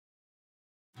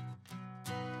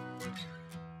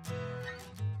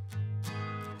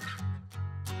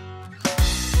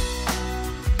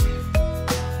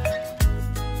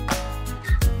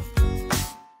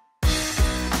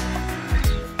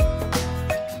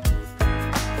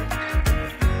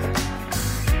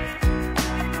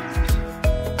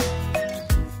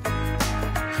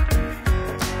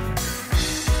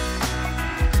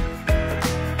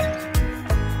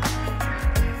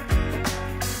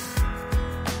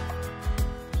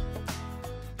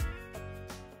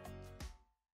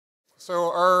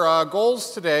So our goals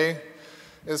today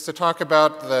is to talk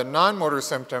about the non-motor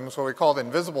symptoms, what we call the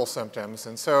invisible symptoms.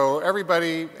 And so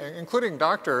everybody, including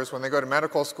doctors, when they go to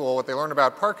medical school, what they learn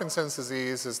about Parkinson's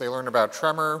disease is they learn about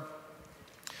tremor,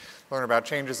 learn about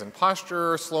changes in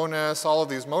posture, slowness, all of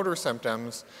these motor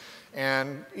symptoms.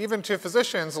 And even to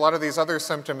physicians, a lot of these other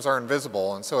symptoms are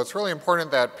invisible. And so it's really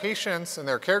important that patients and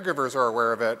their caregivers are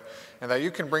aware of it and that you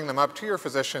can bring them up to your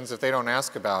physicians if they don't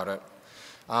ask about it.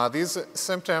 These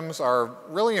symptoms are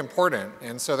really important,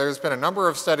 and so there's been a number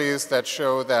of studies that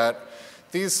show that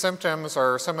these symptoms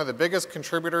are some of the biggest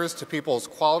contributors to people's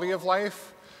quality of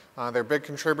life. They're big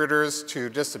contributors to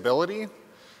disability.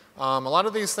 A lot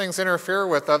of these things interfere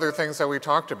with other things that we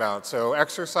talked about. So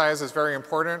exercise is very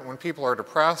important. When people are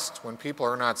depressed, when people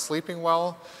are not sleeping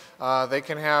well, they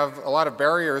can have a lot of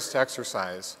barriers to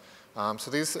exercise.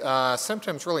 So these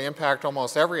symptoms really impact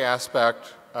almost every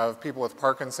aspect of people with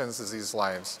Parkinson's disease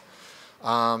lives.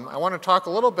 I want to talk a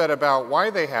little bit about why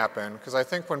they happen, because I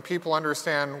think when people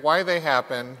understand why they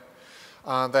happen,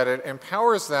 that it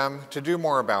empowers them to do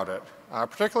more about it,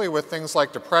 particularly with things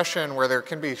like depression, where there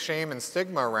can be shame and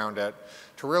stigma around it,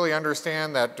 to really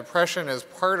understand that depression is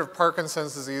part of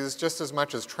Parkinson's disease just as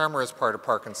much as tremor is part of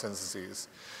Parkinson's disease.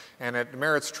 And it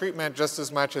merits treatment just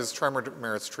as much as tremor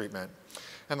merits treatment.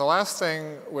 And the last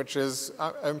thing which is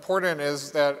important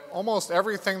is that almost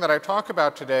everything that I talk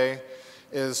about today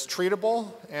is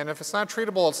treatable, and if it's not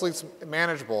treatable, it's at least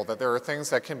manageable, that there are things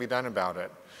that can be done about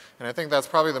it. And I think that's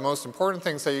probably the most important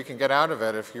things that you can get out of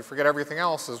it, if you forget everything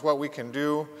else, is what we can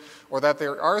do, or that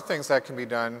there are things that can be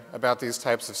done about these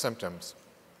types of symptoms.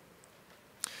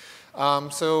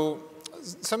 So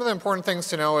some of the important things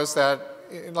to know is that,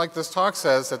 like this talk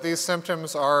says, that these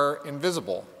symptoms are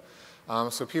invisible.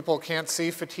 So people can't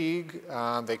see fatigue,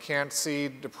 they can't see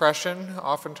depression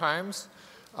oftentimes,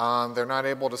 they're not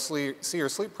able to see your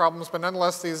sleep problems, but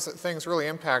nonetheless these things really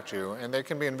impact you, and they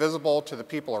can be invisible to the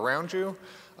people around you.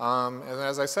 And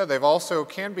as I said, they also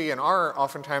can be and are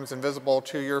oftentimes invisible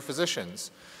to your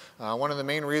physicians. One of the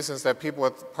main reasons that people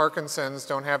with Parkinson's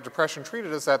don't have depression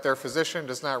treated is that their physician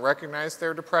does not recognize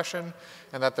their depression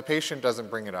and that the patient doesn't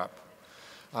bring it up.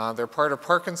 They're part of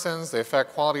Parkinson's, they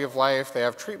affect quality of life, they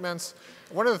have treatments.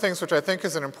 One of the things which I think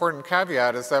is an important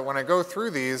caveat is that when I go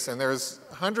through these, and there's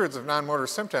hundreds of non-motor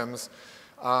symptoms,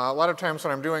 a lot of times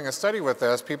when I'm doing a study with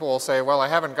this, people will say, well, I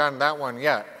haven't gotten that one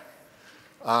yet,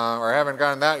 or I haven't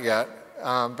gotten that yet.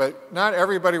 But not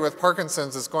everybody with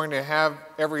Parkinson's is going to have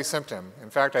every symptom. In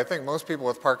fact, I think most people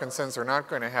with Parkinson's are not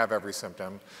going to have every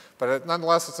symptom. But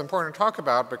nonetheless, it's important to talk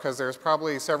about because there's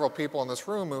probably several people in this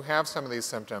room who have some of these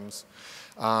symptoms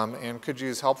and could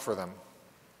use help for them.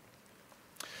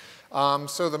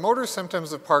 So the motor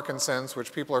symptoms of Parkinson's,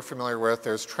 which people are familiar with,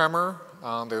 there's tremor,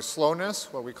 there's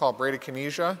slowness, what we call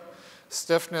bradykinesia,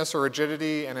 stiffness or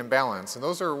rigidity, and imbalance. And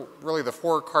those are really the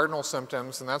four cardinal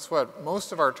symptoms, and that's what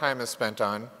most of our time is spent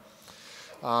on.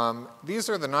 These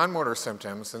are the non-motor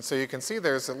symptoms, and so you can see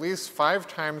there's at least 5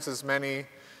 times as many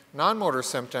non-motor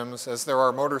symptoms as there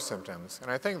are motor symptoms.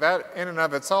 And I think that in and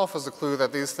of itself is a clue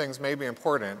that these things may be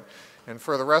important. And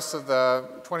for the rest of the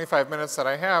 25 minutes that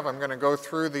I have, I'm going to go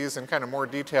through these in kind of more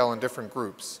detail in different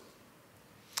groups.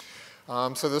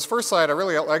 So this first slide, I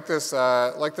really like this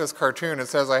cartoon. It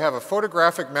says, I have a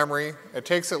photographic memory. It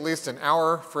takes at least an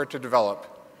hour for it to develop.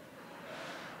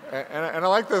 And I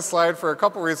like this slide for a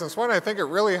couple reasons. One, I think it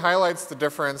really highlights the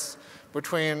difference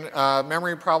between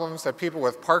memory problems that people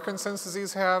with Parkinson's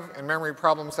disease have and memory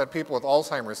problems that people with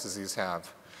Alzheimer's disease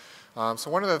have.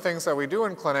 So one of the things that we do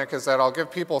in clinic is that I'll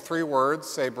give people 3 words,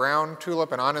 say brown,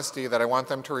 tulip, and honesty, that I want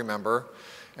them to remember.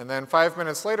 And then 5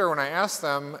 minutes later, when I ask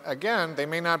them again, they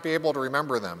may not be able to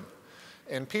remember them.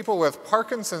 In people with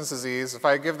Parkinson's disease, if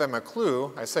I give them a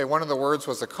clue, I say one of the words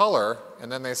was a color,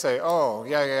 and then they say, oh,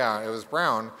 yeah, it was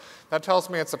brown. That tells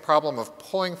me it's a problem of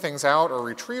pulling things out or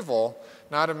retrieval,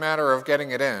 not a matter of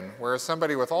getting it in. Whereas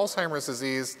somebody with Alzheimer's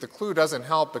disease, the clue doesn't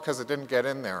help because it didn't get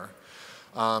in there.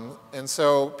 And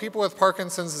so people with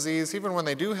Parkinson's disease, even when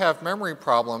they do have memory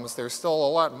problems, there's still a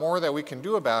lot more that we can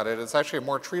do about it. It's actually a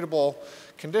more treatable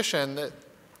condition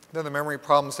than the memory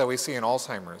problems that we see in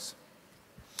Alzheimer's.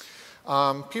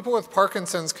 People with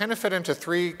Parkinson's kind of fit into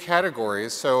 3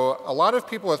 categories. So a lot of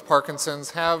people with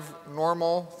Parkinson's have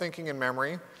normal thinking and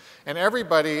memory, and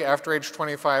everybody after age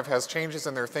 25 has changes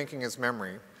in their thinking as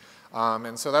memory.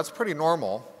 And so that's pretty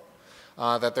normal,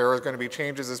 that there are going to be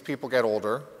changes as people get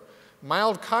older.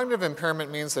 Mild cognitive impairment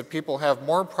means that people have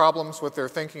more problems with their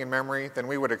thinking and memory than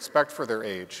we would expect for their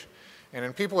age. And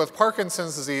in people with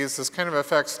Parkinson's disease, this kind of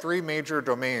affects 3 major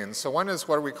domains. So one is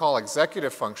what we call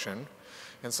executive function.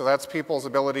 And so that's people's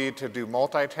ability to do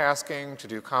multitasking, to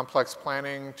do complex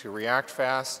planning, to react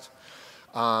fast.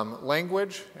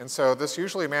 Language, and so this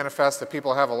usually manifests that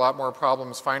people have a lot more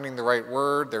problems finding the right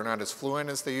word, they're not as fluent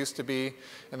as they used to be.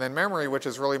 And then memory, which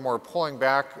is really more pulling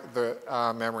back the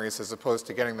memories as opposed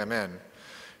to getting them in.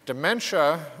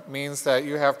 Dementia means that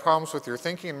you have problems with your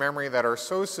thinking and memory that are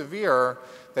so severe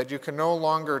that you can no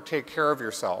longer take care of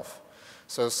yourself.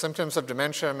 So symptoms of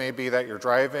dementia may be that you're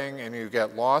driving and you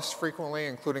get lost frequently,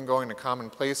 including going to common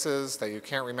places, that you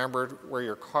can't remember where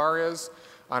your car is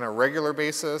on a regular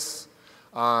basis,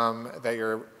 that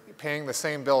you're paying the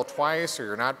same bill twice or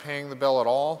you're not paying the bill at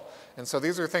all. And so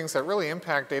these are things that really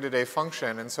impact day-to-day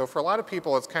function. And so for a lot of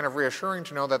people, it's kind of reassuring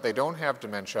to know that they don't have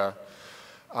dementia.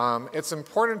 It's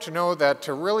important to know that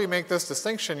to really make this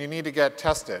distinction, you need to get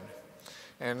tested.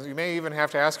 And you may even have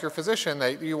to ask your physician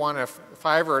that you want a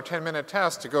 5 or a 10-minute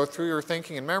test to go through your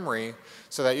thinking and memory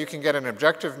so that you can get an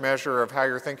objective measure of how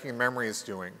your thinking and memory is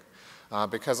doing.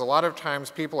 Because a lot of times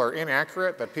people are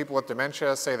inaccurate, that people with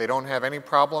dementia say they don't have any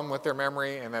problem with their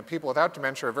memory, and that people without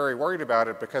dementia are very worried about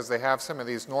it because they have some of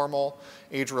these normal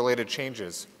age-related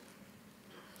changes.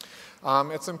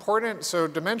 It's important, so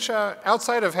dementia,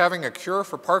 outside of having a cure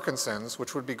for Parkinson's,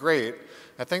 which would be great,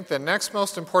 I think the next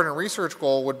most important research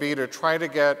goal would be to try to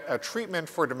get a treatment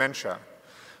for dementia.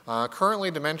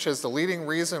 Currently, dementia is the leading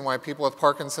reason why people with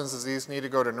Parkinson's disease need to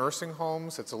go to nursing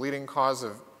homes. It's a leading cause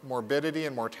of morbidity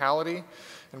and mortality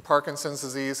in Parkinson's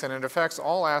disease, and it affects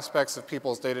all aspects of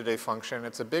people's day-to-day function.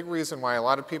 It's a big reason why a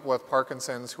lot of people with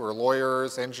Parkinson's who are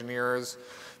lawyers, engineers,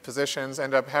 physicians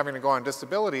end up having to go on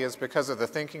disability is because of the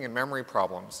thinking and memory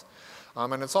problems.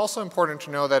 And it's also important to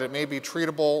know that it may be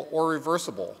treatable or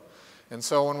reversible. And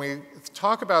so when we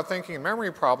talk about thinking and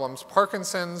memory problems,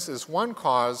 Parkinson's is one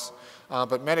cause,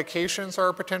 but medications are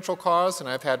a potential cause. And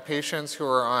I've had patients who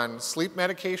are on sleep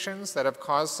medications that have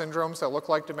caused syndromes that look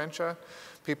like dementia.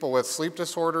 People with sleep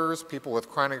disorders, people with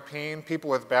chronic pain, people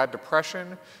with bad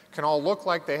depression can all look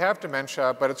like they have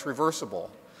dementia, but it's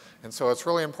reversible. And so it's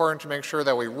really important to make sure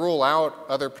that we rule out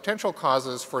other potential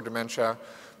causes for dementia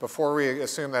before we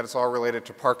assume that it's all related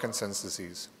to Parkinson's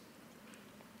disease.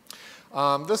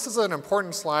 This is an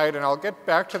important slide, and I'll get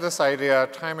back to this idea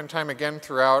time and time again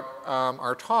throughout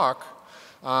our talk.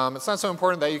 It's not so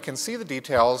important that you can see the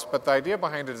details, but the idea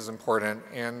behind it is important.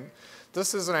 And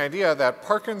this is an idea that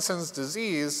Parkinson's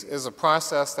disease is a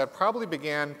process that probably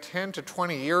began 10 to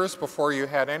 20 years before you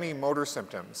had any motor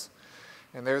symptoms.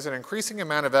 And there's an increasing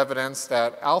amount of evidence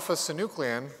that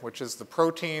alpha-synuclein, which is the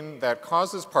protein that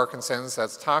causes Parkinson's,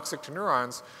 that's toxic to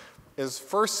neurons, is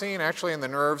first seen actually in the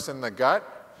nerves in the gut,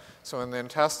 so in the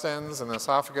intestines and the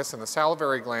esophagus and the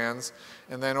salivary glands,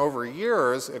 and then over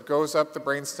years it goes up the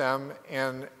brainstem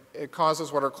and it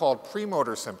causes what are called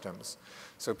premotor symptoms.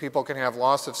 So people can have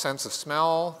loss of sense of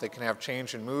smell, they can have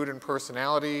change in mood and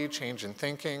personality, change in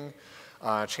thinking,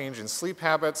 change in sleep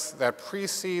habits that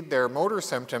precede their motor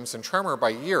symptoms and tremor by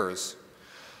years.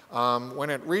 When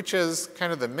it reaches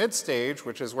kind of the mid-stage,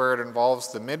 which is where it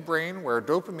involves the midbrain, where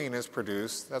dopamine is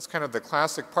produced, that's kind of the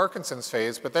classic Parkinson's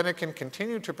phase, but then it can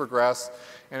continue to progress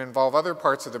and involve other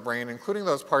parts of the brain, including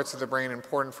those parts of the brain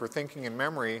important for thinking and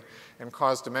memory, and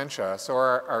cause dementia. So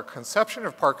our conception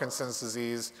of Parkinson's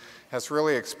disease has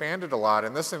really expanded a lot,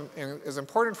 and this is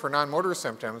important for non-motor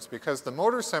symptoms because the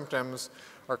motor symptoms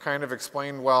are kind of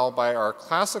explained well by our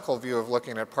classical view of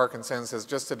looking at Parkinson's as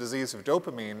just a disease of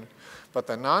dopamine, but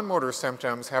the non-motor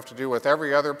symptoms have to do with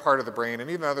every other part of the brain and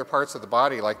even other parts of the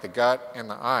body like the gut and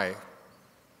the eye.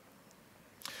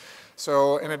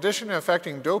 So in addition to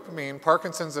affecting dopamine,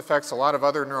 Parkinson's affects a lot of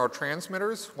other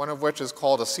neurotransmitters, one of which is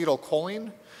called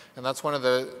acetylcholine, and that's one of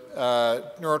the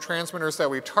neurotransmitters that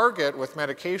we target with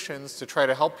medications to try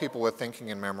to help people with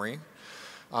thinking and memory.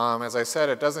 As I said,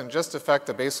 it doesn't just affect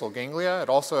the basal ganglia, it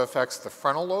also affects the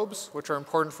frontal lobes, which are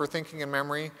important for thinking and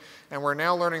memory. And we're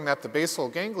now learning that the basal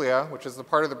ganglia, which is the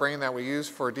part of the brain that we use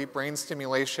for deep brain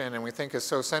stimulation and we think is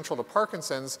so central to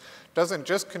Parkinson's, doesn't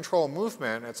just control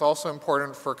movement, it's also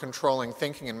important for controlling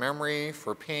thinking and memory,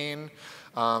 for pain,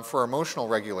 for emotional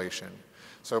regulation.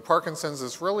 So Parkinson's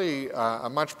is really a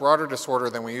much broader disorder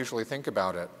than we usually think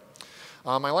about it.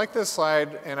 I like this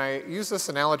slide, and I use this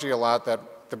analogy a lot that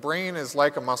the brain is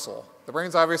like a muscle. The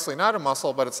brain's obviously not a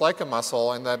muscle, but it's like a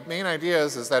muscle, and the main idea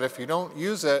is that if you don't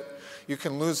use it, you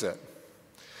can lose it.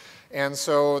 And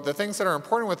so the things that are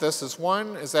important with this is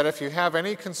one is that if you have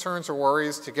any concerns or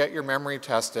worries to get your memory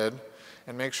tested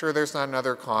and make sure there's not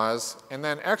another cause. And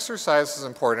then exercise is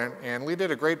important, and Lee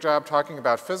did a great job talking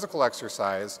about physical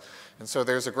exercise. And so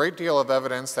there's a great deal of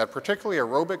evidence that particularly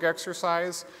aerobic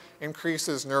exercise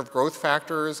increases nerve growth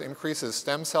factors, increases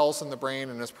stem cells in the brain,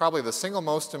 and is probably the single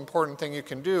most important thing you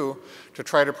can do to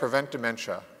try to prevent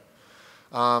dementia.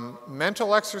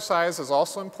 Mental exercise is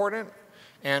also important,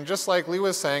 And just like Lee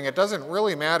was saying, it doesn't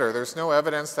really matter. There's no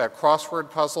evidence that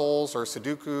crossword puzzles or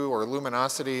Sudoku or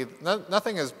luminosity,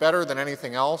 nothing is better than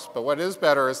anything else, but what is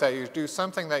better is that you do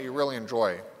something that you really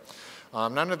enjoy.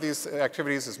 None of these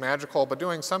activities is magical, but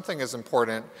doing something is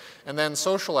important. And then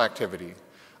social activity.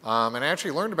 And I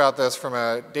actually learned about this from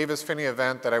a Davis-Phinney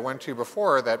event that I went to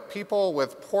before, that people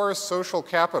with poor social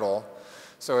capital,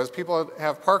 so as people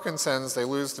have Parkinson's, they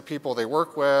lose the people they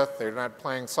work with, they're not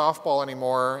playing softball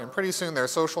anymore, and pretty soon their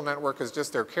social network is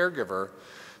just their caregiver,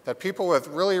 that people with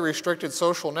really restricted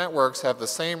social networks have the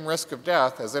same risk of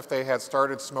death as if they had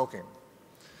started smoking.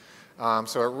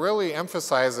 So it really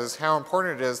emphasizes how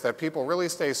important it is that people really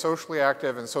stay socially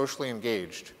active and socially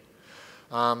engaged.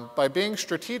 By being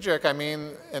strategic, I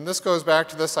mean, and this goes back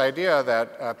to this idea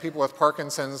that people with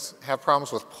Parkinson's have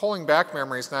problems with pulling back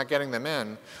memories, not getting them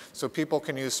in. So people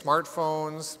can use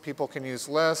smartphones, people can use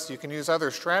lists, you can use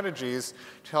other strategies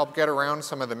to help get around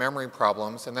some of the memory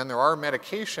problems. And then there are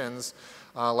medications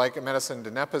like medicine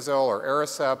donepezil or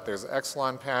Aricept, there's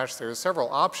Exelon patch, there's several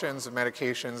options of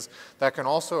medications that can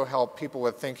also help people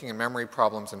with thinking and memory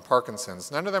problems in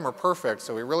Parkinson's. None of them are perfect,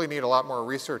 so we really need a lot more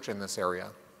research in this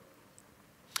area.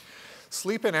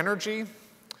 Sleep and energy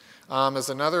is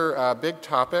another big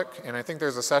topic, and I think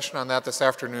there's a session on that this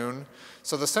afternoon.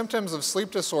 So the symptoms of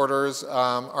sleep disorders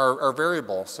are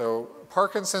variable. So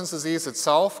Parkinson's disease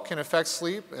itself can affect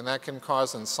sleep, and that can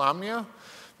cause insomnia,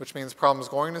 which means problems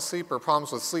going to sleep, or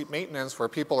problems with sleep maintenance where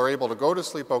people are able to go to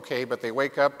sleep okay, but they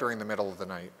wake up during the middle of the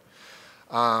night.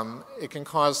 It can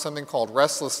cause something called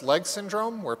restless leg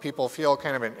syndrome, where people feel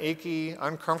kind of an achy,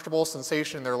 uncomfortable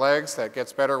sensation in their legs that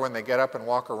gets better when they get up and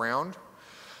walk around.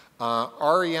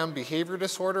 REM behavior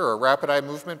disorder, or rapid eye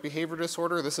movement behavior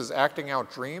disorder, this is acting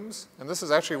out dreams. And this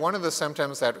is actually one of the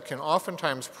symptoms that can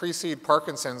oftentimes precede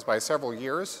Parkinson's by several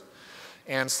years.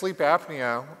 And sleep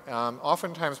apnea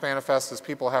oftentimes manifests as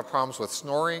people have problems with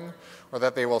snoring, or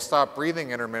that they will stop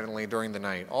breathing intermittently during the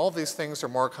night. All of these things are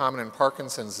more common in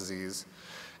Parkinson's disease.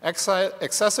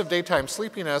 Excessive daytime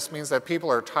sleepiness means that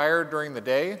people are tired during the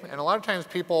day, and a lot of times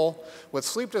people with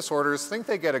sleep disorders think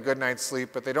they get a good night's sleep,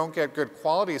 but they don't get good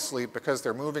quality sleep because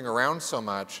they're moving around so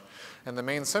much. And the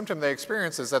main symptom they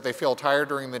experience is that they feel tired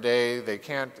during the day, they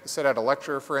can't sit at a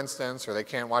lecture, for instance, or they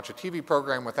can't watch a TV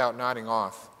program without nodding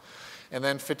off. And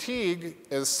then fatigue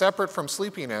is separate from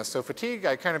sleepiness. So fatigue,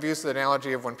 I kind of use the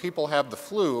analogy of when people have the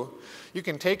flu, you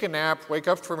can take a nap, wake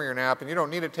up from your nap, and you don't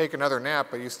need to take another nap,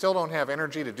 but you still don't have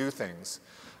energy to do things.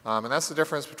 And that's the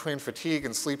difference between fatigue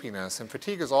and sleepiness. And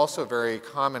fatigue is also very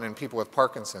common in people with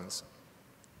Parkinson's.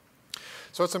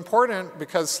 So it's important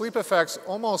because sleep affects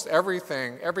almost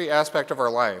everything, every aspect of our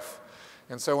life.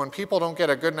 And so when people don't get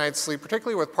a good night's sleep,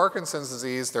 particularly with Parkinson's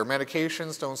disease, their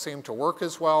medications don't seem to work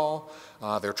as well,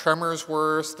 their tremor is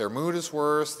worse, their mood is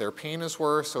worse, their pain is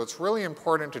worse, so it's really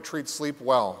important to treat sleep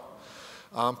well.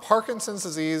 Parkinson's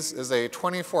disease is a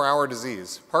 24-hour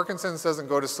disease. Parkinson's doesn't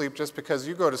go to sleep just because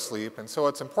you go to sleep, and so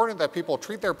it's important that people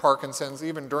treat their Parkinson's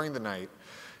even during the night.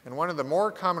 And one of the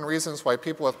more common reasons why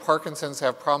people with Parkinson's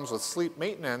have problems with sleep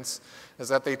maintenance is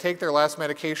that they take their last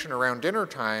medication around dinner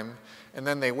time, and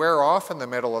then they wear off in the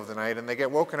middle of the night, and they get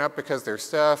woken up because they're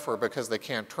stiff or because they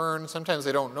can't turn. Sometimes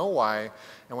they don't know why,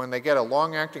 and when they get a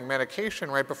long-acting medication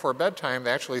right before bedtime,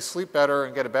 they actually sleep better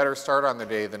and get a better start on the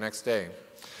day the next day.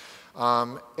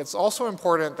 It's also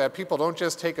important that people don't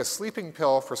just take a sleeping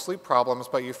pill for sleep problems,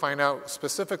 but you find out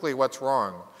specifically what's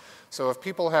wrong. So if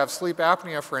people have sleep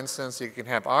apnea, for instance, you can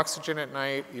have oxygen at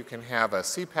night, you can have a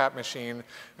CPAP machine,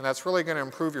 and that's really going to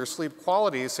improve your sleep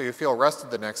quality so you feel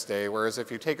rested the next day, whereas if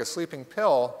you take a sleeping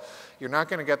pill, you're not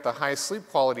going to get the high sleep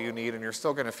quality you need, and you're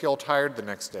still going to feel tired the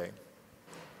next day.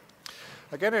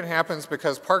 Again, it happens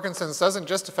because Parkinson's doesn't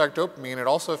just affect dopamine, it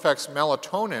also affects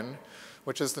melatonin,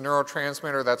 which is the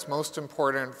neurotransmitter that's most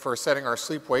important for setting our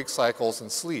sleep-wake cycles and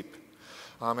sleep.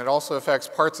 It also affects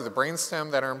parts of the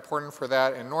brainstem that are important for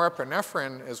that, and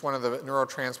norepinephrine is one of the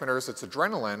neurotransmitters, it's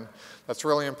adrenaline, that's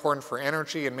really important for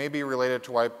energy and may be related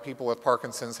to why people with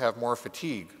Parkinson's have more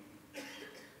fatigue.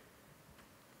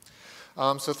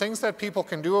 So things that people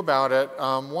can do about it,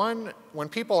 one, when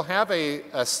people have a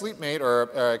sleepmate or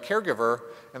a caregiver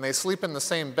and they sleep in the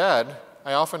same bed,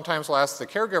 I oftentimes will ask the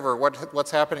caregiver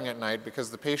what's happening at night because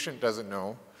the patient doesn't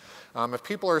know. If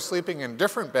people are sleeping in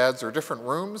different beds or different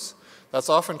rooms, that's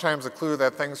oftentimes a clue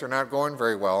that things are not going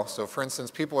very well. So for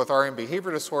instance, people with REM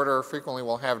behavior disorder frequently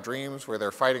will have dreams where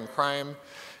they're fighting crime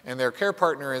and their care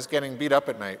partner is getting beat up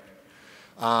at night.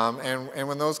 And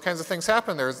when those kinds of things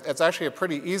happen, it's actually a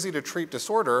pretty easy to treat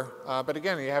disorder, but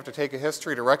again, you have to take a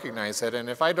history to recognize it. And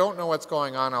if I don't know what's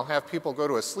going on, I'll have people go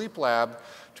to a sleep lab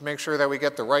to make sure that we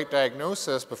get the right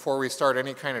diagnosis before we start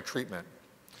any kind of treatment.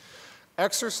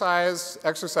 Exercise,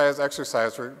 exercise,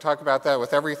 exercise. We talk about that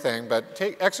with everything, but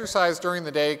exercise during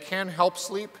the day can help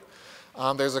sleep.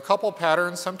 There's a couple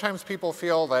patterns. Sometimes people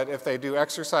feel that if they do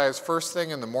exercise first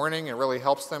thing in the morning, it really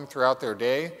helps them throughout their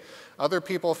day. Other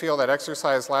people feel that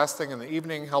exercise last thing in the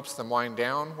evening helps them wind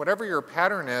down. Whatever your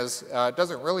pattern is, it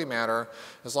doesn't really matter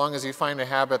as long as you find a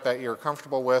habit that you're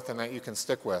comfortable with and that you can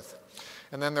stick with.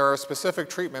 And then there are specific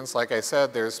treatments. Like I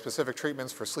said, there's specific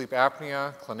treatments for sleep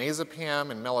apnea. Clonazepam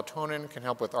and melatonin can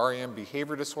help with REM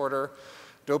behavior disorder.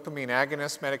 Dopamine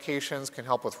agonist medications can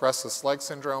help with restless leg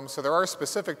syndrome. So there are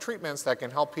specific treatments that can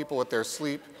help people with their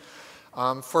sleep.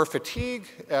 For fatigue,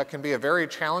 it can be a very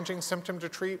challenging symptom to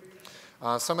treat.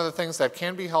 Some of the things that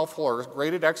can be helpful are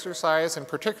graded exercise, and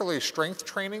particularly strength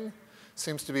training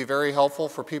seems to be very helpful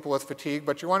for people with fatigue,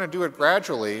 but you want to do it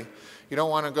gradually. You don't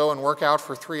want to go and work out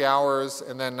for 3 hours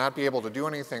and then not be able to do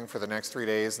anything for the next 3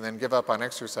 days and then give up on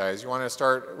exercise. You want to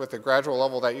start with a gradual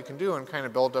level that you can do and kind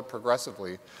of build up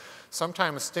progressively.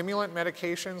 Sometimes stimulant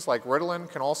medications like Ritalin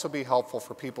can also be helpful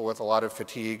for people with a lot of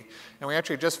fatigue. And we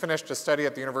actually just finished a study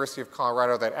at the University of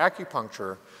Colorado that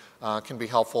acupuncture can be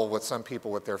helpful with some people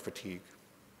with their fatigue.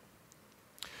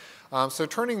 So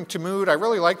turning to mood, I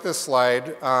really like this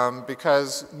slide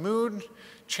because mood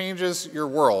changes your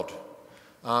world.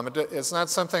 It's not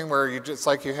something where it's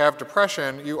like you have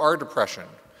depression, you are depression.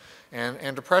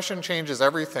 And depression changes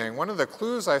everything. One of the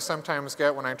clues I sometimes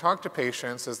get when I talk to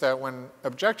patients is that when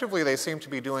objectively they seem to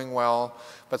be doing well,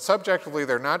 but subjectively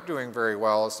they're not doing very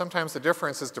well, sometimes the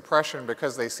difference is depression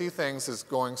because they see things as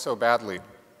going so badly.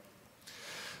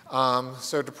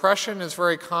 So depression is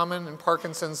very common in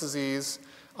Parkinson's disease.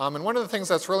 And one of the things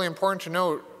that's really important to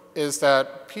note is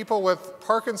that people with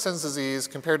Parkinson's disease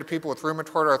compared to people with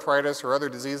rheumatoid arthritis or other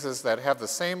diseases that have the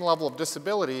same level of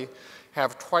disability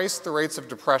have twice the rates of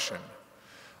depression.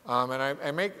 And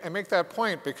I make that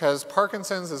point because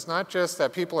Parkinson's is not just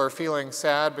that people are feeling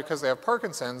sad because they have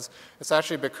Parkinson's, it's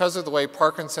actually because of the way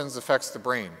Parkinson's affects the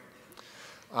brain.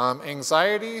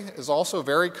 Anxiety is also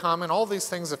very common. All these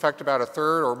things affect about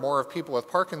 1/3 or more of people with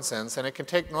Parkinson's, and it can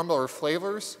take number of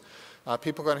flavors.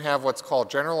 People can have what's called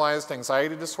generalized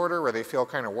anxiety disorder, where they feel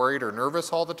kind of worried or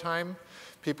nervous all the time.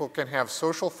 People can have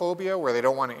social phobia, where they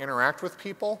don't want to interact with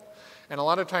people. And a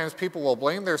lot of times people will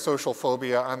blame their social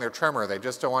phobia on their tremor. They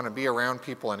just don't want to be around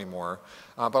people anymore.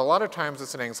 But a lot of times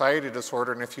it's an anxiety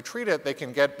disorder, and if you treat it, they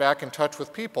can get back in touch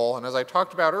with people. And as I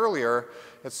talked about earlier,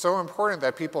 it's so important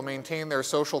that people maintain their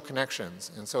social connections.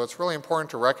 And so it's really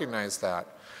important to recognize that.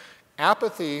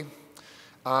 Apathy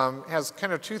has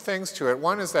kind of two things to it.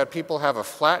 One is that people have a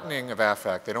flattening of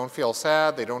affect. They don't feel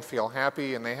sad, they don't feel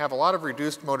happy, and they have a lot of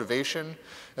reduced motivation.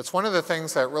 It's one of the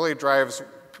things that really drives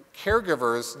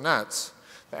caregivers nuts,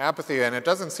 the apathy, and it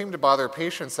doesn't seem to bother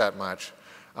patients that much.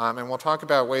 And we'll talk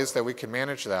about ways that we can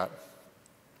manage that.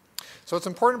 So it's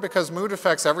important because mood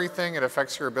affects everything. It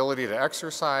affects your ability to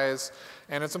exercise.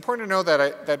 And it's important to know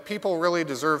that people really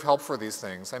deserve help for these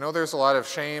things. I know there's a lot of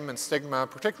shame and stigma,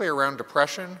 particularly around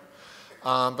depression.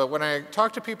 But when I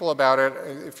talk to people about it,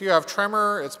 if you have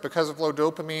tremor, it's because of low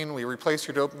dopamine. We replace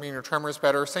your dopamine, your tremor is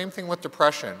better. Same thing with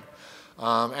depression.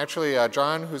 Actually,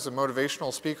 John, who's a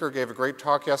motivational speaker, gave a great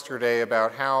talk yesterday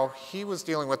about how he was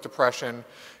dealing with depression.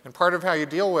 And part of how you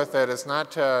deal with it is not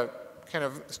to kind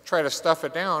of try to stuff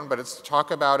it down, but it's to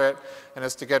talk about it and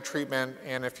it's to get treatment.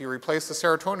 And if you replace the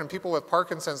serotonin, people with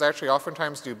Parkinson's actually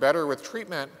oftentimes do better with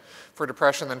treatment for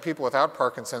depression than people without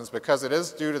Parkinson's because it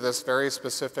is due to this very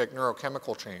specific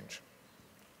neurochemical change.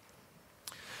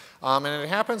 And it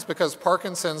happens because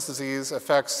Parkinson's disease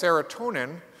affects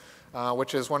serotonin,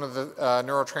 which is one of the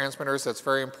neurotransmitters that's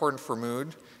very important for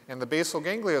mood. And the basal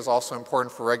ganglia is also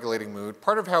important for regulating mood.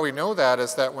 Part of how we know that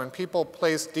is that when people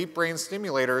place deep brain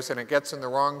stimulators and it gets in the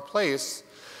wrong place,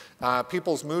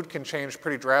 people's mood can change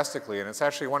pretty drastically. And it's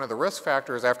actually one of the risk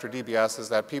factors after DBS is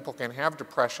that people can have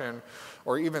depression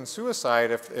or even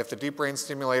suicide if the deep brain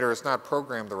stimulator is not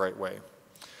programmed the right way.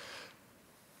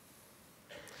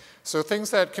 So things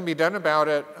that can be done about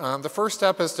it, the first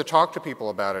step is to talk to people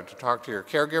about it, to talk to your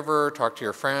caregiver, talk to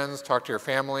your friends, talk to your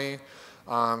family.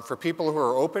 For people who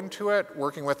are open to it,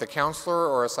 working with a counselor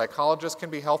or a psychologist can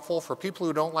be helpful. For people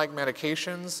who don't like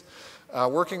medications,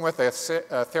 working with a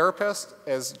therapist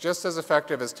is just as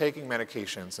effective as taking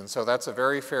medications. And so that's a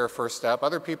very fair first step.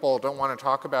 Other people don't want to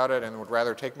talk about it and would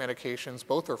rather take medications.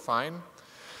 Both are fine.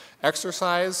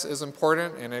 Exercise is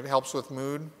important and it helps with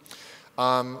mood.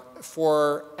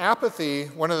 For apathy,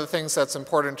 one of the things that's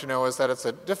important to know is that it's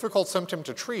a difficult symptom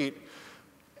to treat.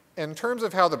 In terms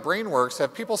of how the brain works,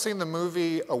 have people seen the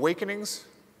movie Awakenings?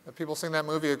 Have people seen that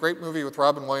movie? A great movie with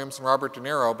Robin Williams and Robert De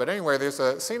Niro. But anyway, there's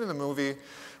a scene in the movie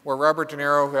where Robert De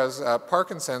Niro, who has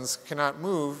Parkinson's, cannot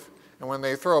move, and when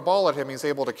they throw a ball at him, he's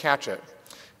able to catch it.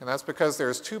 And that's because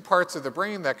there's two parts of the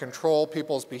brain that control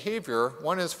people's behavior.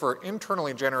 One is for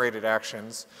internally generated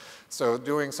actions, so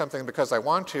doing something because I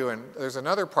want to, and there's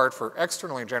another part for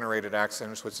externally generated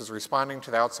actions, which is responding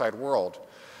to the outside world.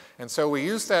 And so we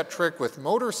use that trick with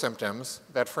motor symptoms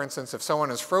that, for instance, if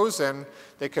someone is frozen,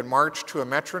 they can march to a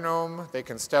metronome, they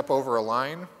can step over a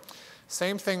line.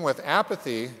 Same thing with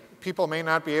apathy. People may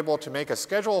not be able to make a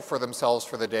schedule for themselves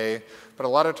for the day, but a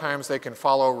lot of times they can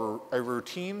follow a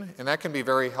routine, and that can be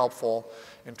very helpful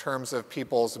in terms of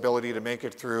people's ability to make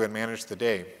it through and manage the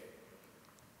day.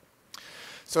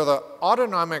 So the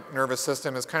autonomic nervous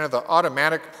system is kind of the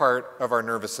automatic part of our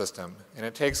nervous system, and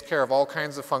it takes care of all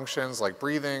kinds of functions like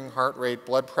breathing, heart rate,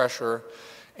 blood pressure,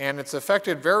 and it's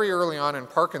affected very early on in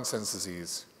Parkinson's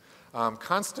disease.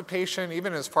 Constipation,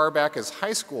 even as far back as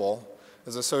high school,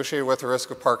 is associated with the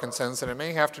risk of Parkinson's, and it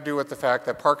may have to do with the fact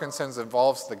that Parkinson's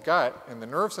involves the gut and the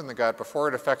nerves in the gut before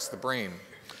it affects the brain.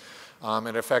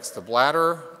 It affects the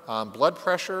bladder. Blood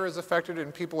pressure is affected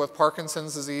in people with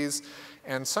Parkinson's disease,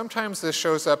 and sometimes this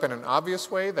shows up in an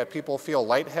obvious way that people feel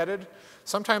lightheaded.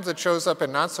 Sometimes it shows up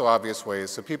in not so obvious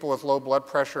ways. So people with low blood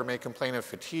pressure may complain of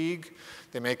fatigue,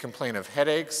 they may complain of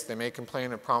headaches, they may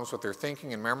complain of problems with their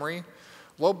thinking and memory.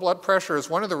 Low blood pressure is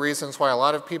one of the reasons why a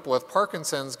lot of people with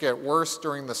Parkinson's get worse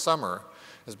during the summer,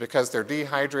 is because they're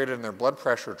dehydrated and their blood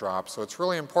pressure drops. So it's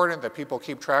really important that people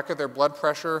keep track of their blood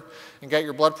pressure and get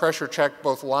your blood pressure checked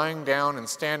both lying down and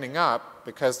standing up,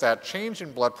 because that change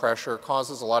in blood pressure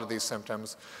causes a lot of these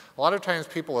symptoms. A lot of times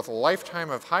people with a lifetime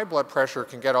of high blood pressure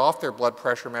can get off their blood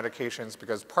pressure medications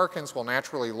because Parkinson's will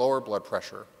naturally lower blood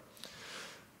pressure.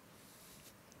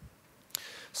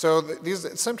 So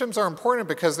these symptoms are important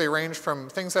because they range from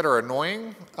things that are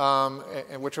annoying,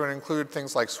 which would include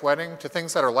things like sweating, to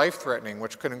things that are life-threatening,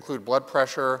 which could include blood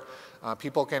pressure.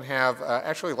 People can have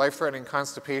actually life-threatening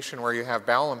constipation where you have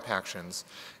bowel impactions.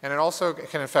 And it also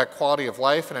can affect quality of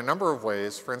life in a number of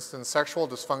ways. For instance, sexual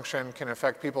dysfunction can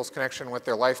affect people's connection with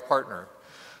their life partner.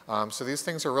 So these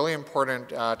things are really important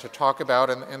to talk about,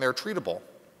 and they're treatable.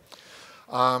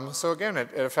 So again, it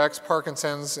affects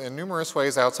Parkinson's in numerous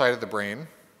ways outside of the brain.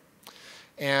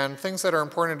 And things that are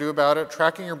important to do about it: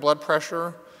 tracking your blood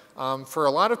pressure. For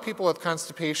a lot of people with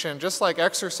constipation, just like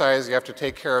exercise you have to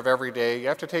take care of every day, you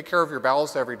have to take care of your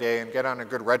bowels every day and get on a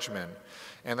good regimen.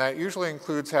 And that usually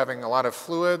includes having a lot of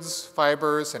fluids,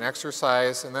 fibers, and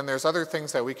exercise. And then there's other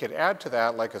things that we could add to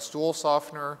that, like a stool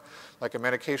softener, like a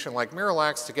medication like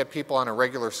Miralax, to get people on a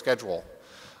regular schedule.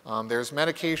 There's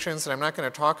medications that I'm not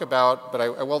going to talk about, but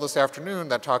I will this afternoon,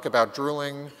 that talk about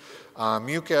drooling,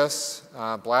 mucus,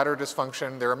 bladder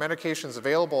dysfunction. There are medications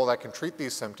available that can treat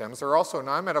these symptoms. There are also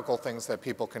non-medical things that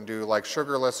people can do, like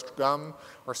sugarless gum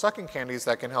or sucking candies,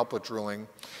 that can help with drooling.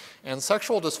 And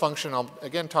sexual dysfunction, I'll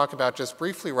again talk about just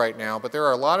briefly right now, but there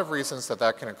are a lot of reasons that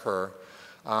that can occur.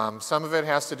 Some of it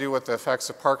has to do with the effects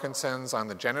of Parkinson's on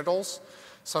the genitals.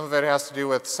 Some of it has to do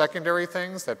with secondary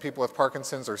things, that people with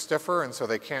Parkinson's are stiffer, and so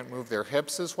they can't move their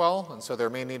hips as well, and so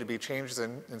there may need to be changes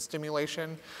in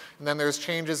stimulation. And then there's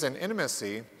changes in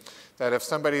intimacy, that if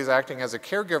somebody is acting as a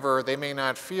caregiver, they may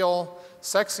not feel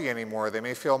sexy anymore. They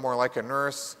may feel more like a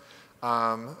nurse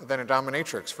than a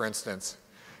dominatrix, for instance.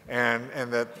 And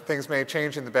that things may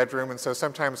change in the bedroom, and so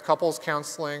sometimes couples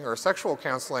counseling or sexual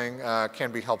counseling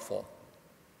can be helpful.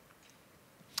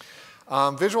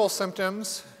 Visual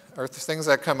symptoms are things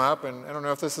that come up, and I don't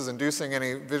know if this is inducing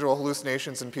any visual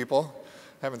hallucinations in people.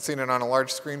 I haven't seen it on a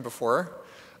large screen before.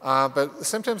 But the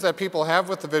symptoms that people have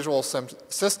with the visual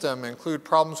system include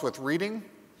problems with reading,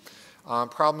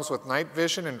 problems with night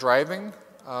vision and driving,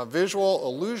 visual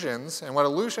illusions. And what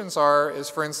illusions are is,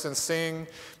 for instance, seeing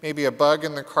maybe a bug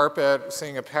in the carpet,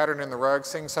 seeing a pattern in the rug,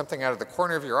 seeing something out of the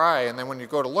corner of your eye, and then when you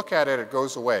go to look at it, it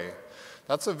goes away.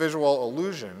 That's a visual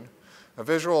illusion. A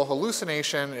visual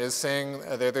hallucination is saying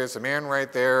there's a man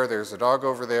right there, there's a dog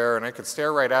over there, and I could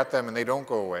stare right at them and they don't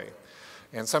go away.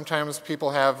 And sometimes people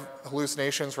have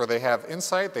hallucinations where they have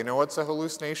insight, they know it's a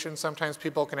hallucination. Sometimes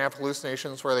people can have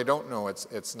hallucinations where they don't know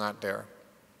it's not there.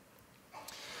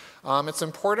 It's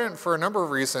important for a number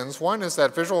of reasons. One is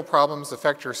that visual problems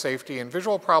affect your safety, and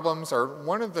visual problems are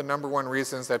one of the #1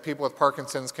 reasons that people with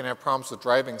Parkinson's can have problems with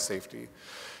driving safety.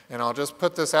 And I'll just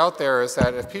put this out there, is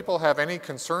that if people have any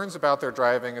concerns about their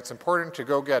driving, it's important to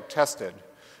go get tested,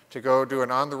 to go do an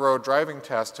on-the-road driving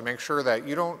test to make sure that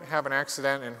you don't have an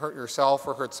accident and hurt yourself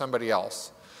or hurt somebody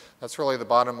else. That's really the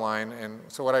bottom line. And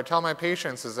so what I tell my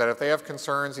patients is that if they have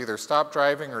concerns, either stop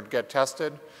driving or get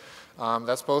tested.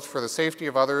 That's both for the safety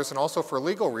of others and also for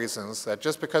legal reasons, that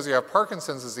just because you have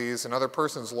Parkinson's disease, another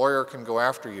person's lawyer can go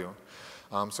after you.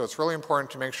 So it's really important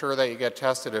to make sure that you get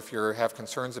tested if you have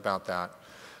concerns about that.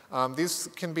 These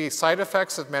can be side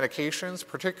effects of medications,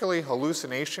 particularly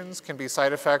hallucinations can be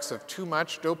side effects of too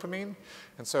much dopamine,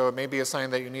 and so it may be a sign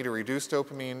that you need to reduce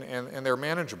dopamine, and they're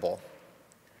manageable.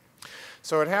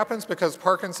 So it happens because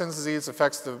Parkinson's disease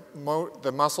affects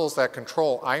the muscles that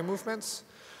control eye movements.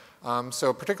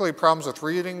 So particularly problems with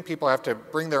reading, people have to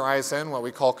bring their eyes in, what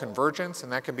we call convergence,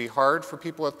 and that can be hard for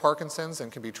people with Parkinson's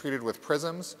and can be treated with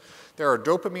prisms. There are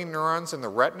dopamine neurons in the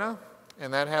retina,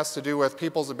 and that has to do with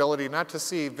people's ability not to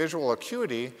see visual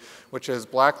acuity, which is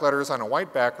black letters on a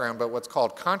white background, but what's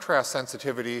called contrast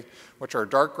sensitivity, which are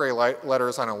dark gray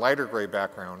letters on a lighter gray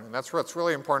background. And that's what's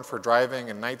really important for driving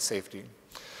and night safety.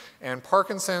 And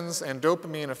Parkinson's and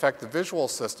dopamine affect the visual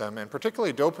system, and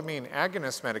particularly dopamine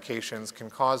agonist medications can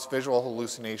cause visual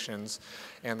hallucinations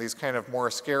and these kind of more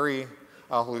scary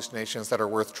hallucinations that are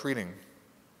worth treating.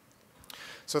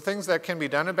 So things that can be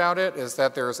done about it is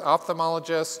that there's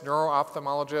ophthalmologists,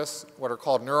 neuro-ophthalmologists, what are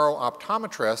called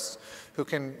neuro-optometrists, who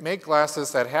can make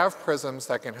glasses that have prisms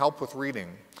that can help with reading.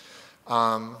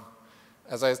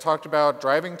 As I talked about,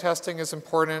 driving testing is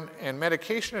important, and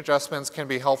medication adjustments can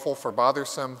be helpful for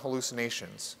bothersome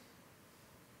hallucinations.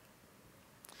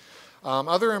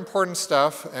 Other important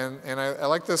stuff, and I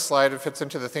like this slide, it fits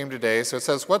into the theme today. So it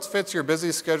says, what fits your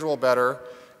busy schedule better?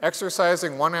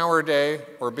 Exercising 1 hour a day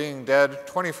or being dead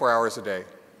 24 hours a day?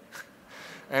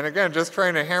 And again, just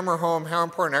trying to hammer home how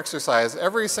important exercise.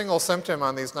 Every single symptom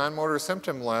on these non-motor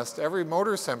symptom lists, every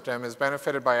motor symptom is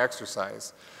benefited by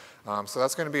exercise. So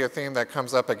that's going to be a theme that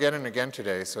comes up again and again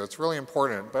today, so it's really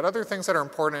important. But other things that are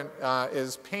important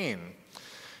is pain.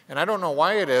 And I don't know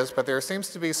why it is, but there seems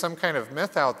to be some kind of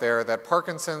myth out there that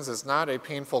Parkinson's is not a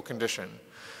painful condition.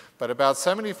 But about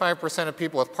 75% of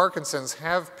people with Parkinson's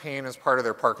have pain as part of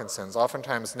their Parkinson's,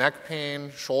 oftentimes neck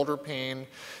pain, shoulder pain,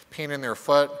 pain in their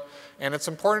foot. And it's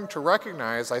important to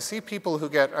recognize, I see people who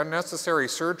get unnecessary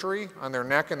surgery on their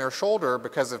neck and their shoulder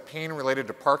because of pain related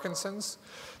to Parkinson's.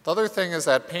 The other thing is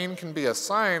that pain can be a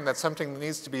sign that something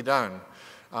needs to be done.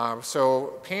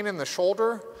 So pain in the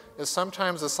shoulder is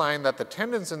sometimes a sign that the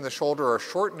tendons in the shoulder are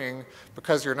shortening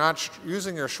because you're not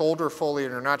using your shoulder fully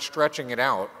and you're not stretching it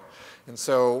out. And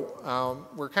so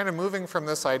we're kind of moving from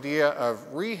this idea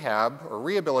of rehab or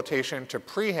rehabilitation to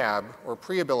prehab or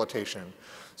prehabilitation.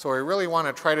 So we really want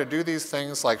to try to do these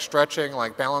things like stretching,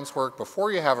 like balance work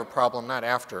before you have a problem, not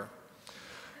after.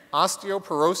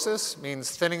 Osteoporosis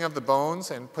means thinning of the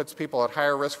bones and puts people at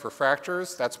higher risk for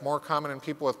fractures. That's more common in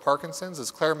people with Parkinson's.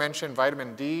 As Claire mentioned,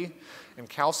 vitamin D and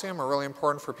calcium are really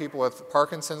important for people with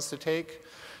Parkinson's to take.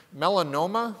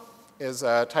 Melanoma is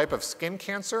a type of skin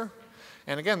cancer.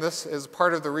 And again, this is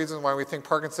part of the reason why we think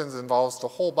Parkinson's involves the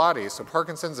whole body. So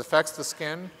Parkinson's affects the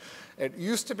skin. It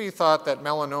used to be thought that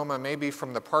melanoma may be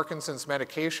from the Parkinson's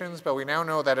medications, but we now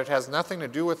know that it has nothing to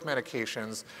do with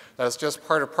medications. That is just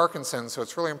part of Parkinson's, so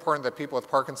it's really important that people with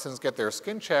Parkinson's get their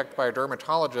skin checked by a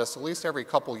dermatologist at least every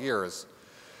couple years.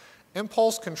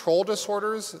 Impulse control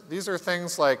disorders, these are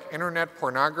things like internet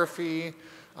pornography,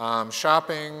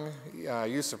 shopping,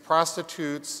 use of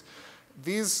prostitutes.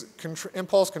 These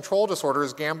impulse control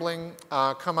disorders, gambling,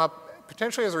 come up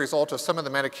potentially as a result of some of the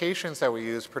medications that we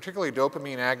use, particularly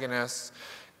dopamine agonists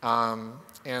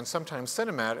and sometimes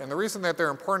Sinemet. And the reason that they're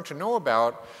important to know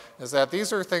about is that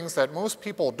these are things that most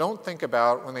people don't think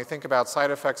about when they think about side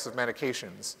effects of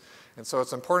medications. And so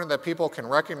it's important that people can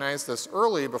recognize this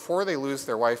early before they lose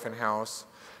their wife and house,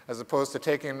 as opposed to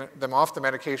taking them off the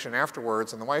medication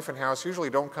afterwards. And the wife and house usually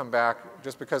don't come back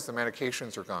just because the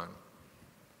medications are gone.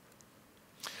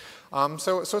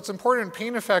 So it's important.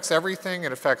 Pain affects everything.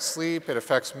 It affects sleep. It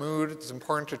affects mood. It's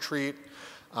important to treat.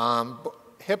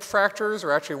 Hip fractures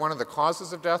are actually one of the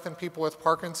causes of death in people with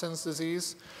Parkinson's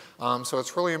disease. So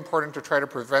it's really important to try to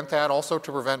prevent that. Also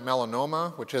to prevent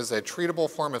melanoma, which is a treatable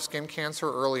form of skin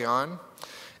cancer early on.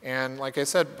 And like I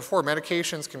said before,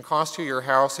 medications can cost you your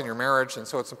house and your marriage. And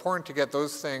so it's important to get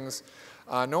those things,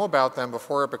 know about them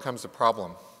before it becomes a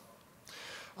problem.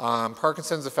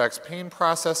 Parkinson's affects pain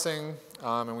processing,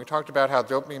 and we talked about how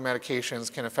dopamine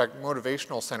medications can affect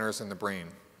motivational centers in the brain.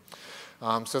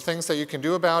 So things that you can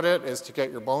do about it is to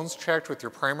get your bones checked with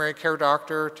your primary care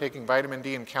doctor, taking vitamin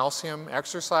D and calcium,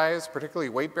 exercise, particularly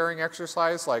weight-bearing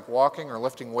exercise like walking or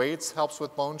lifting weights helps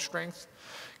with bone strength,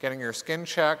 getting your skin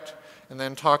checked, and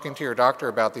then talking to your doctor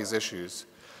about these issues.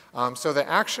 So the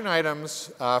action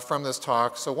items from this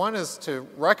talk, so one is to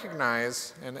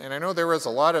recognize, and I know there was a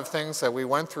lot of things that we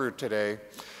went through today,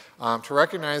 to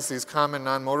recognize these common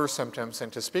non-motor symptoms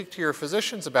and to speak to your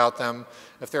physicians about them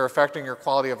if they're affecting your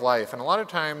quality of life. And a lot of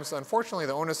times, unfortunately,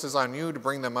 the onus is on you to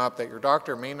bring them up, that your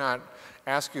doctor may not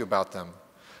ask you about them.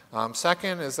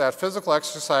 Second is that physical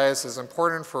exercise is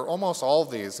important for almost all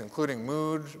of these, including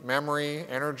mood, memory,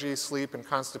 energy, sleep, and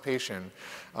constipation.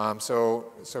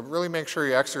 So really make sure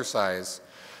you exercise.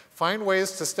 Find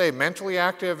ways to stay mentally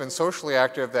active and socially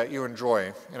active that you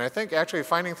enjoy. And I think actually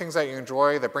finding things that you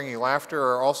enjoy that bring you laughter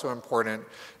are also important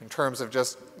in terms of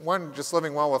just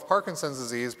living well with Parkinson's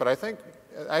disease, but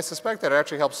I suspect that it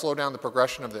actually helps slow down the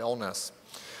progression of the illness.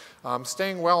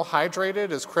 Staying well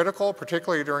hydrated is critical,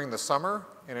 particularly during the summer,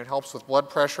 and it helps with blood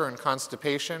pressure and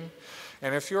constipation.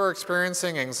 And if you're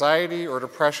experiencing anxiety or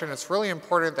depression, it's really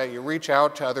important that you reach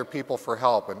out to other people for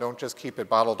help and don't just keep it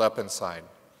bottled up inside.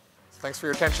 Thanks for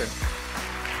your attention.